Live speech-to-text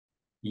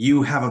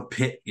You have a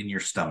pit in your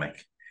stomach.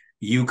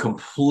 You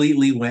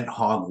completely went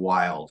hog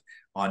wild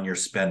on your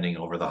spending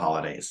over the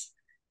holidays.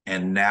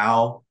 And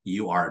now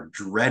you are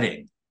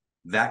dreading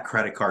that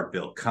credit card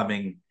bill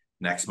coming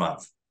next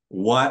month.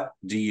 What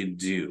do you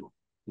do?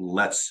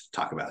 Let's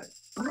talk about it.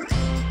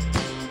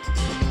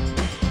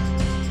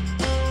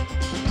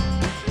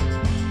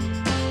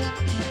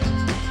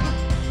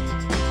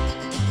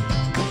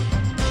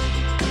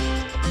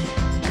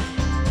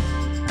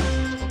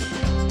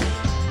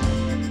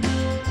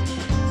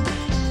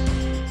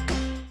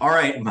 All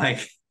right,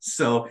 Mike.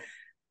 So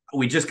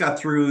we just got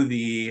through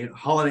the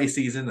holiday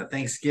season, the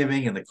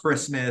Thanksgiving and the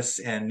Christmas,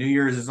 and New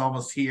Year's is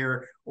almost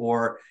here.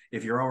 Or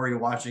if you're already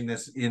watching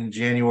this in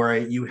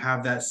January, you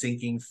have that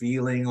sinking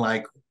feeling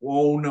like,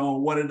 oh no,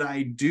 what did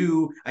I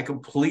do? I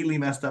completely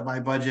messed up my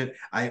budget.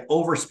 I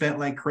overspent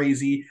like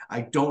crazy.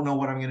 I don't know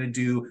what I'm going to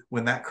do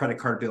when that credit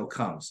card bill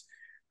comes.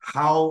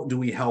 How do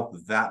we help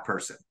that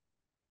person?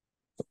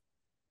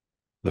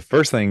 The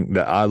first thing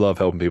that I love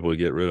helping people to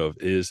get rid of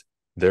is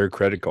their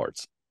credit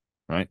cards,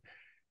 right?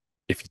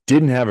 If you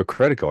didn't have a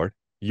credit card,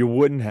 you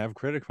wouldn't have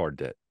credit card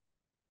debt.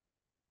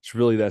 It's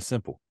really that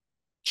simple.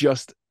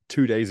 Just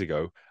 2 days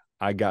ago,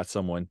 I got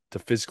someone to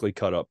physically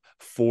cut up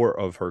four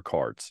of her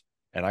cards,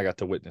 and I got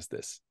to witness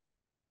this.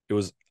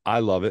 I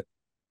love it.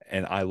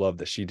 And I love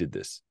that she did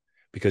this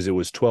because it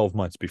was 12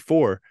 months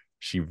before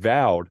she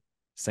vowed,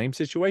 same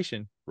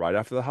situation, right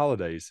after the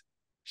holidays,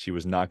 she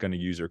was not going to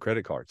use her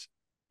credit cards.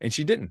 And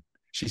she didn't.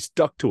 She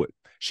stuck to it.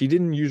 She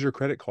didn't use her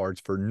credit cards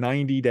for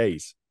 90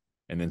 days.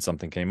 And then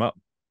something came up.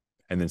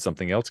 And then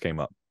something else came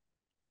up.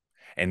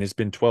 And it's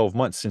been 12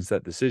 months since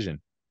that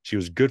decision. She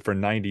was good for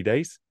 90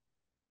 days,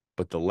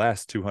 but the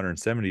last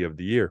 270 of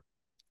the year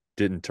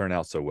didn't turn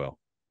out so well.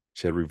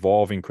 She had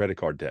revolving credit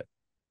card debt.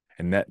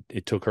 And that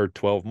it took her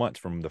 12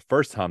 months from the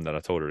first time that I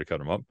told her to cut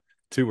them up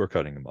to her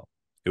cutting them up.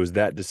 It was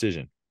that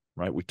decision,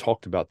 right? We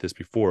talked about this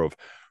before of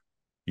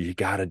you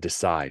got to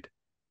decide.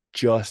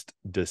 Just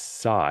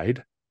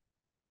decide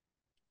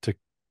to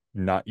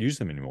not use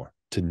them anymore,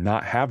 to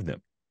not have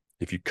them.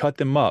 If you cut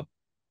them up,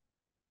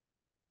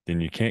 then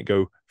you can't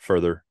go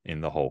further in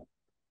the hole.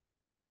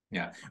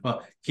 Yeah.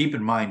 Well, keep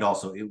in mind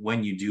also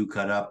when you do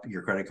cut up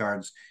your credit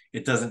cards,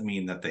 it doesn't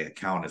mean that the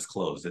account is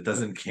closed. It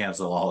doesn't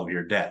cancel all of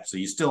your debt. So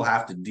you still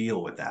have to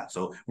deal with that.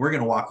 So we're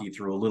going to walk you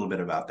through a little bit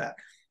about that.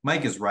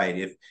 Mike is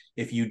right.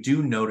 If you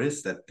do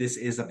notice that this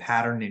is a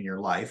pattern in your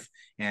life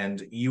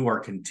and you are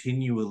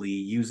continually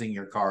using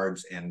your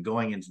cards and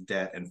going into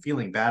debt and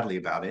feeling badly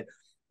about it,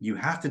 you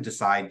have to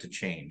decide to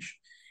change.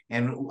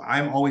 And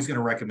I'm always going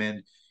to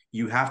recommend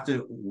you have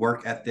to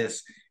work at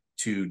this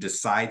to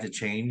decide to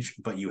change,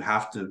 but you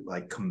have to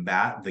like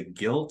combat the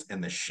guilt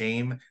and the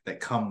shame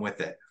that come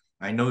with it.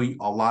 I know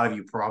a lot of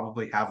you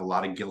probably have a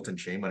lot of guilt and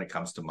shame when it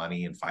comes to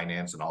money and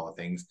finance and all the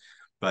things,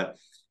 but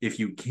if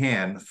you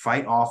can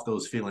fight off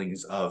those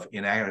feelings of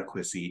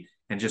inadequacy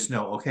and just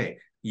know, okay,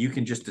 you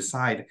can just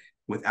decide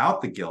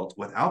without the guilt,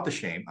 without the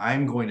shame,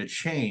 I'm going to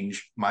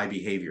change my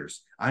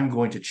behaviors. I'm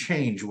going to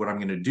change what I'm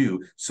going to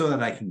do so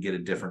that I can get a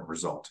different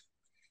result,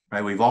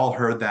 right? We've all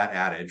heard that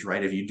adage,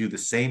 right? If you do the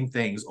same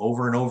things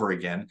over and over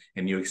again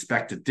and you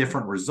expect a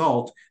different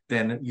result,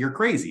 then you're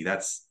crazy.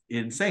 That's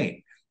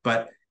insane.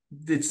 But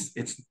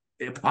it's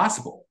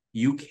possible.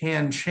 You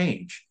can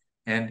change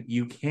and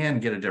you can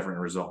get a different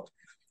result.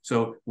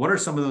 So, what are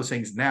some of those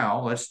things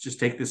now? Let's just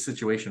take this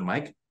situation,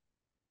 Mike.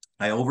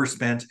 I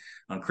overspent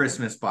on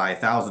Christmas by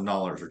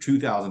 $1,000 or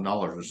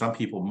 $2,000, or some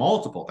people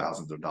multiple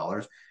thousands of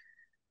dollars.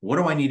 What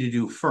do I need to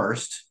do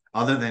first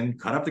other than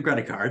cut up the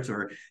credit cards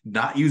or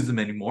not use them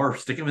anymore,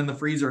 stick them in the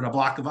freezer in a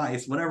block of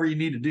ice, whatever you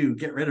need to do,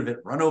 get rid of it,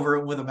 run over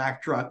it with a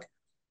Mack truck,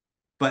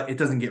 but it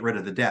doesn't get rid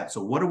of the debt.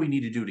 So what do we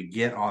need to do to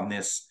get on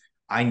this?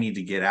 I need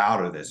to get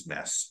out of this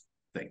mess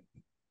thing.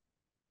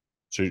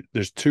 So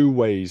there's two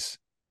ways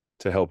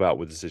to help out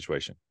with the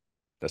situation.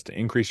 That's to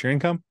increase your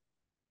income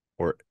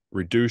or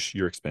reduce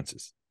your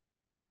expenses.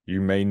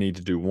 You may need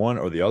to do one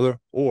or the other,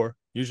 or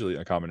usually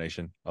a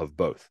combination of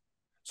both.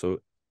 So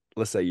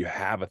let's say you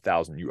have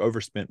 1,000, you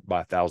overspent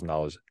by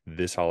 $1,000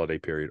 this holiday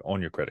period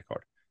on your credit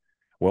card.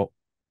 Well,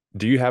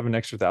 do you have an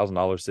extra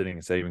 $1,000 sitting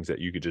in savings that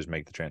you could just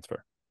make the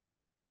transfer?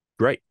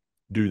 Great,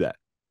 do that.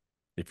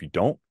 If you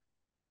don't,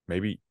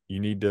 maybe you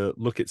need to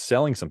look at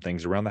selling some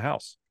things around the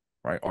house,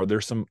 right? Are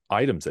there some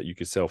items that you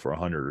could sell for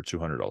 $100 or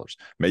 $200?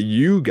 Maybe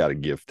you got a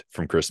gift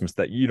from Christmas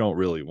that you don't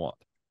really want,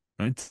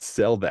 right?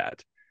 Sell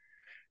that.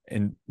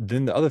 And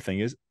then the other thing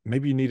is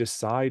maybe you need a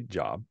side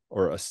job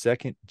or a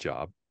second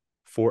job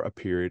for a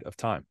period of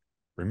time.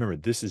 Remember,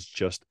 this is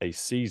just a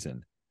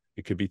season.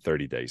 It could be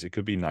 30 days. It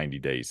could be 90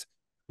 days,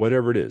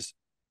 whatever it is,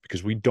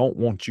 because we don't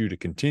want you to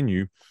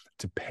continue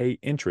to pay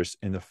interest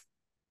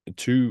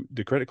to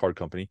the credit card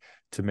company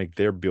to make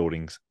their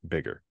buildings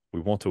bigger. We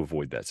want to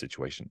avoid that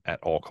situation at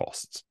all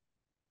costs.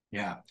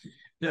 Yeah.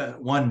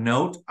 One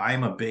note,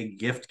 I'm a big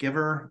gift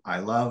giver. I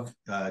love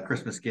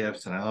Christmas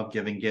gifts and I love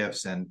giving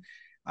gifts. And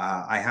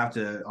I have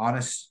to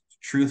honest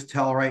truth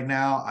tell right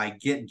now, I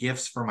get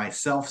gifts for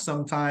myself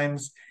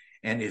sometimes.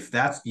 And if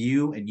that's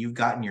you and you've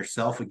gotten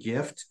yourself a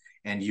gift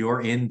and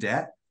you're in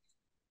debt,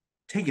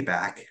 take it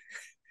back.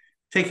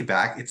 Take it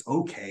back. It's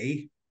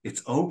okay.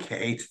 It's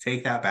okay to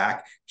take that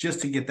back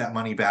just to get that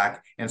money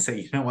back and say,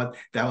 you know what,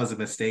 that was a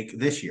mistake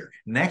this year.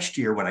 Next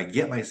year, when I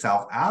get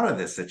myself out of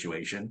this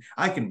situation,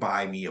 I can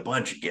buy me a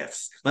bunch of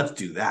gifts. Let's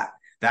do that.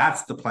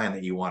 That's the plan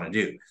that you want to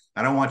do.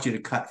 I don't want you to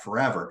cut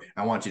forever.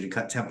 I want you to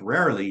cut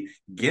temporarily,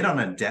 get on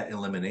a debt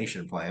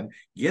elimination plan,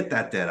 get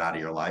that debt out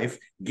of your life,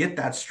 get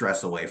that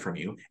stress away from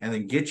you, and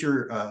then get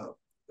your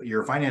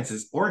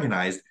finances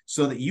organized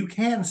so that you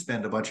can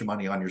spend a bunch of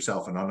money on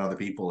yourself and on other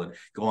people and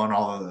go on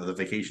all of the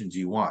vacations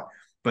you want.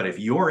 But if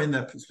you're in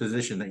the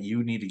position that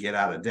you need to get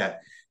out of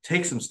debt,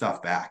 take some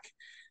stuff back.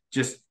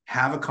 Just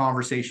have a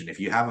conversation.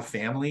 If you have a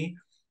family,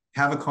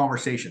 have a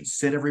conversation,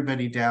 sit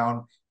everybody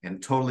down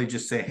and totally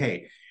just say,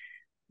 hey,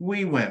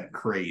 we went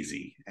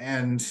crazy,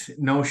 and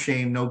no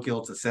shame, no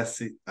guilt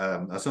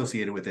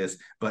associated with this,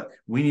 but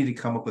we need to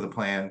come up with a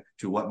plan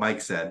to what Mike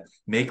said,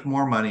 make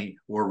more money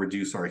or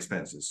reduce our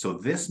expenses. So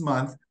this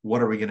month,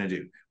 what are we going to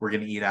do? We're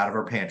going to eat out of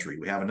our pantry.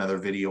 We have another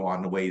video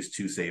on the ways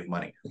to save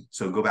money.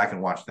 So go back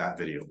and watch that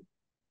video.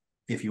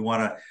 If you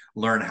want to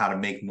learn how to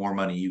make more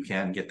money, you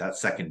can get that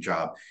second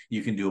job.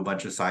 You can do a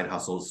bunch of side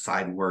hustles,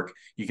 side work.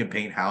 You can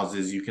paint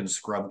houses. You can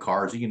scrub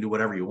cars. You can do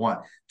whatever you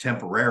want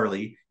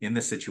temporarily in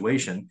this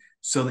situation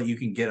so that you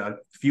can get a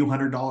few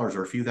 $100s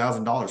or a few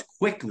 $1,000s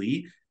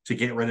quickly to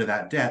get rid of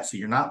that debt. So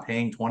you're not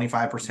paying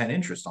 25%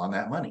 interest on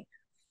that money.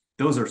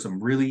 Those are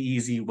some really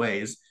easy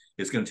ways.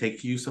 It's going to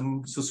take you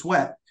some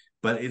sweat,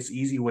 but it's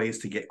easy ways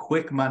to get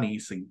quick money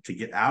to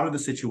get out of the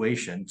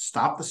situation,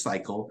 stop the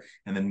cycle,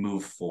 and then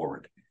move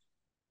forward.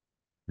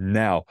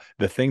 Now,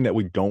 the thing that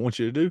we don't want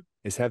you to do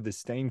is have the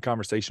same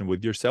conversation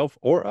with yourself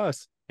or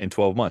us in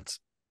 12 months.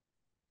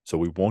 So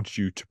we want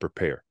you to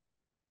prepare,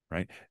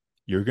 right?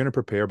 You're going to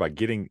prepare by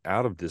getting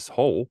out of this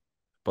hole,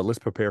 but let's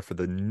prepare for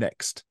the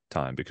next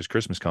time because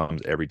Christmas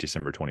comes every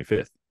December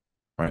 25th,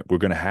 right? We're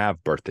going to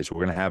have birthdays.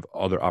 We're going to have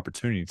other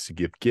opportunities to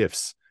give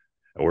gifts.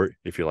 Or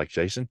if you're like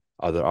Jason,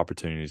 other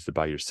opportunities to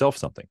buy yourself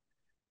something,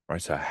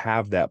 right? So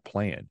have that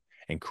plan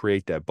and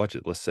create that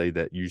budget. Let's say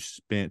that you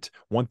spent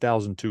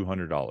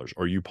 $1,200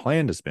 or you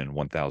plan to spend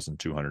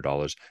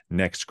 $1,200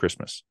 next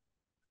Christmas.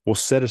 Well,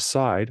 set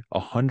aside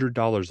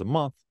 $100 a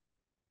month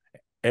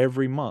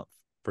every month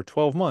for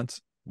 12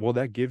 months. Well,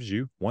 that gives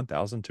you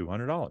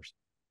 $1,200.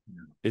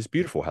 It's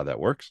beautiful how that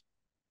works.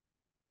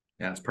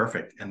 Yeah, it's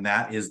perfect. And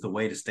that is the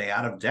way to stay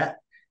out of debt.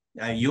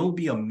 You'll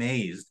be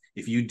amazed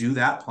if you do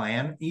that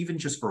plan, even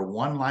just for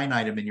one line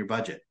item in your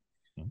budget.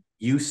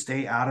 You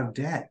stay out of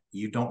debt.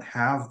 You don't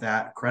have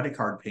that credit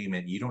card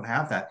payment. You don't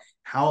have that.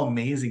 How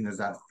amazing does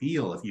that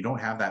feel if you don't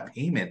have that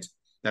payment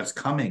that's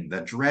coming, the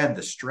dread,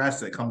 the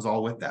stress that comes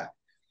all with that?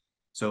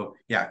 So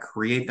yeah,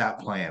 create that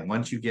plan.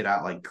 Once you get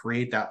out, like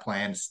create that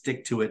plan,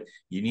 stick to it.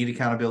 You need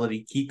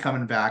accountability. Keep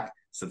coming back.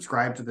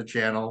 Subscribe to the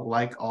channel,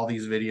 like all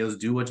these videos,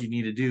 do what you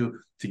need to do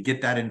to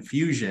get that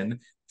infusion,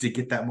 to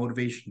get that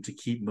motivation to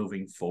keep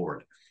moving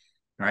forward.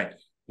 All right.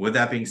 With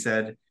that being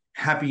said,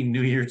 Happy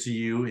New Year to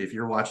you. If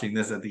you're watching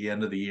this at the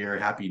end of the year,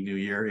 Happy New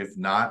Year. If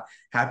not,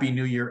 Happy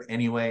New Year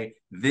anyway.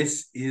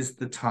 This is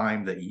the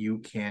time that you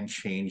can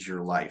change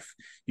your life.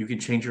 You can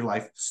change your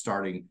life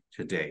starting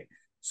today.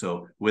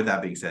 So with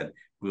that being said,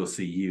 we'll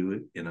see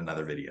you in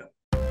another video.